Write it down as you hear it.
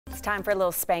It's time for a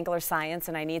little Spangler science,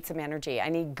 and I need some energy. I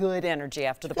need good energy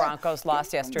after the Broncos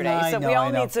lost yesterday. We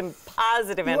all need some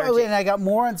positive energy. And I got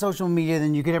more on social media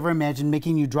than you could ever imagine,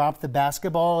 making you drop the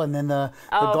basketball, and then the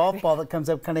golf ball that comes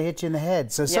up kind of hits you in the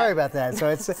head. So sorry about that. So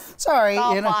it's sorry. It's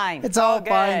all fine. It's all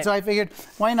fine. So I figured,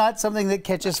 why not something that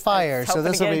catges fire? So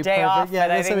this will be perfect. Yeah,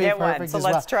 this will be perfect. So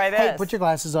let's try this. Hey, put your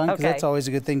glasses on, because that's always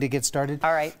a good thing to get started.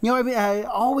 All right. You know, I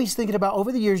always thinking about,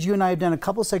 over the years, you and I have done a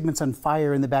couple segments on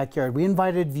fire in the backyard. We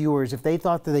invited viewers, if they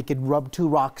thought that they could rub two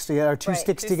rocks together, or two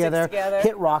sticks together,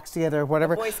 hit rocks together,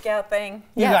 whatever. The Boy Scout thing.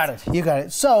 You got it. You got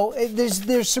it. So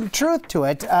there's some truth to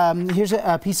it. Here's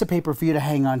a piece of paper for you to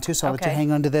hang on to. So I'll let you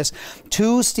hang on to this.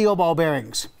 2 steel ball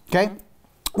bearings. Okay.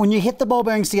 When you hit the ball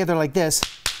bearings together like this,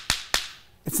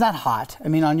 it's not hot. I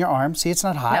mean, on your arm. See, it's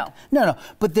not hot. No.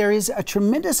 But there is a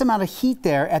tremendous amount of heat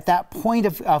there at that point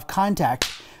of contact.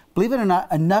 Believe it or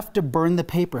not, enough to burn the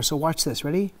paper. So watch this.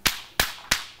 Ready?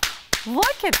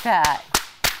 Look at that.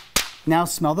 Now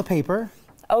smell the paper.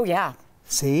 Oh, yeah.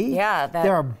 See? Yeah.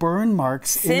 There are burn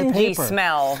marks in the paper.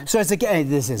 Smell. So as a kid,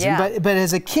 this isn't, but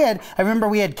as a kid, I remember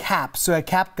we had caps, so a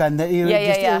cap gun that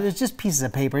it was just pieces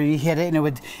of paper. You hit it and it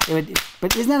would,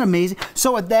 but isn't that amazing?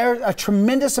 So there's a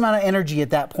tremendous amount of energy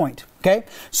at that point. Okay,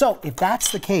 so if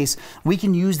that's the case, we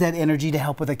can use that energy to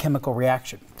help with a chemical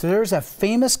reaction. So there's a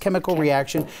famous chemical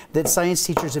reaction that science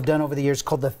teachers have done over the years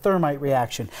called the thermite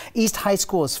reaction. East High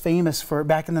School is famous for,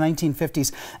 back in the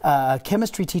 1950s, a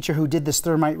chemistry teacher who did this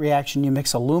thermite reaction. You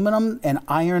mix aluminum and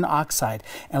iron oxide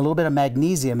and a little bit of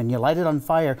magnesium, and you light it on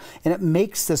fire, and it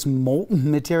makes this molten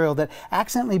material that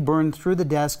accidentally burned through the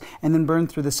desk and then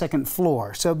burned through the second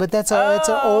floor. So, but that's it's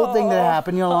an old thing that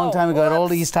happened, you know, a long time ago at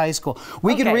old East High School.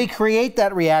 We can recreate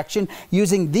that reaction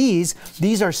using these.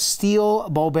 These are steel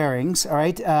ball bearings, all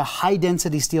right, high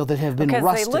density steel that have been rusted.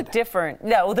 Because they look different.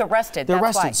 No, they're rusted. They're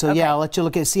rusted. So yeah, I'll let you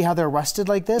look at, see how they're rusted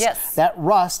like this? Yes. That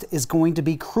rust is going to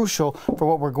be crucial for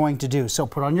what we're going to do. So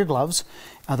put on your gloves.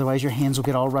 Otherwise, your hands will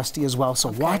get all rusty as well. So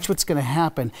watch what's going to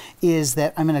happen is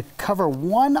that I'm going to cover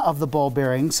one of the ball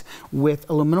bearings with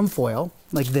aluminum foil,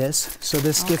 like this. So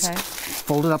this gets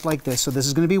folded up like this. So this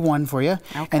is going to be one for you.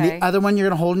 And the other one you're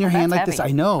going to hold in your hand like this. I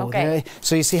know.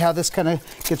 So you see how this kind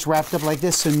of gets wrapped up like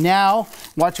this. So now,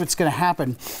 watch what's going to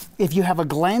happen. If you have a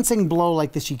glancing blow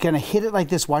like this, you kind of hit it like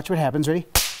this. Watch what happens. Ready?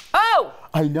 Oh!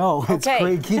 I know. It's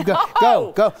great. Keep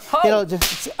going. Go. You know,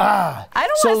 just, I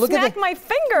don't want to smack my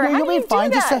finger. No, how do you do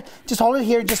that? Just hold it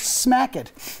here. Just smack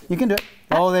it. You can do it.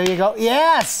 Oh, there you go.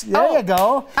 Yes, there you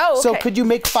go. So could you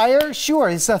make fire? Sure.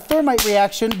 It's a thermite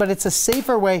reaction, but it's a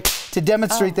safer way to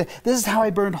demonstrate that. This is how I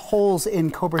burned holes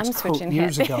in Cobert's coat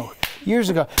years ago. Years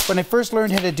ago, when I first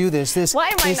learned how to do this. Why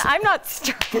am I'm not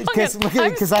strong.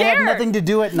 Because I have nothing to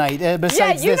do at night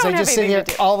besides this. I just sit here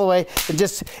all the way and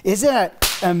just, isn't that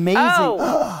amazing?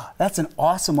 That's an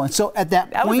awesome one. So at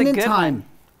that point in time,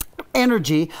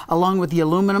 energy, along with the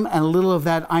aluminum and a little of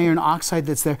that iron oxide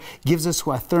that's there, gives us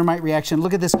a thermite reaction.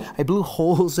 Look at this. I blew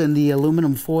holes in the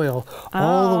aluminum foil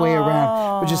all the way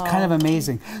around, which is kind of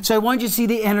amazing. So I want you to see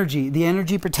the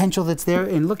energy potential that's there.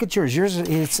 And look at yours. Yours,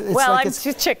 it's well, like I'm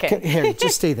just chicken. Here,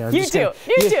 just stay there. You do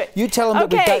it. You tell them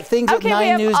that we've got things at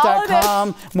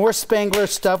 9news.com, more Spangler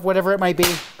stuff, whatever it might be.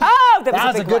 Oh, that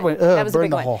was a good one. That was a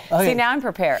big one. See, now I'm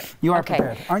prepared. You are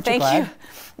prepared. Aren't you glad? Thank you.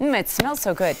 It smells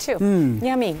so good too.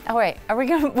 Yummy. All right,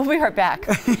 we'll be right back.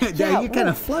 Yeah, you're kind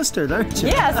of flustered, aren't you?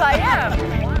 Yes, I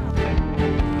am.